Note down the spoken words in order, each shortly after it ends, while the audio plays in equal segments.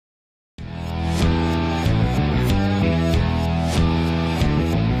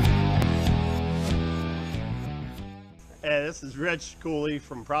Hey, this is Rich Cooley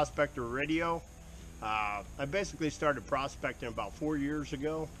from Prospector Radio. I basically started prospecting about 4 years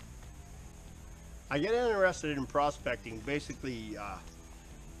ago. I get interested in prospecting. Basically,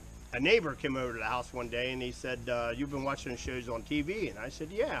 a neighbor came over to the house one day and he said, "You've been watching the shows on TV?" And I said,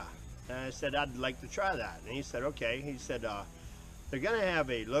 "Yeah." And I said, "I'd like to try that." And he said, "Okay." He said, "They're going to have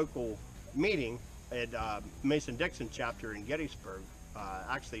a local meeting at Mason-Dixon chapter in Gettysburg,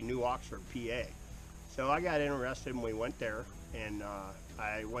 actually New Oxford, PA." So I got interested and we went there, and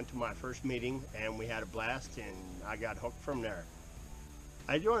I went to my first meeting and we had a blast, and I got hooked from there.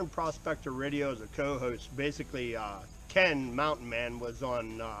 I joined Prospector Radio as a co-host. Basically, Ken Mountain Man was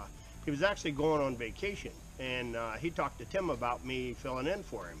on, he was actually going on vacation, and he talked to Tim about me filling in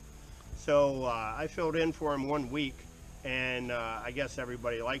for him. So I filled in for him 1 week, and I guess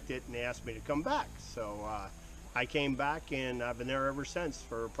everybody liked it and they asked me to come back. So I came back and I've been there ever since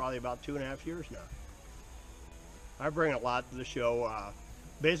for probably about 2.5 years now. I bring a lot to the show.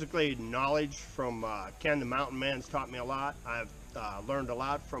 Basically, knowledge from Ken the Mountain Man's taught me a lot. I've learned a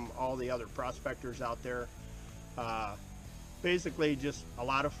lot from all the other prospectors out there. Basically, just a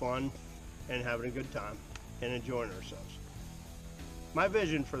lot of fun and having a good time and enjoying ourselves. My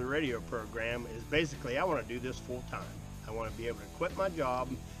vision for the radio program is basically I want to do this full time. I want to be able to quit my job.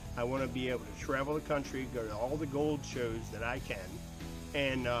 I want to be able to travel the country, go to all the gold shows that I can,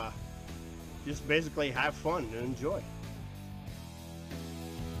 and just basically have fun and enjoy.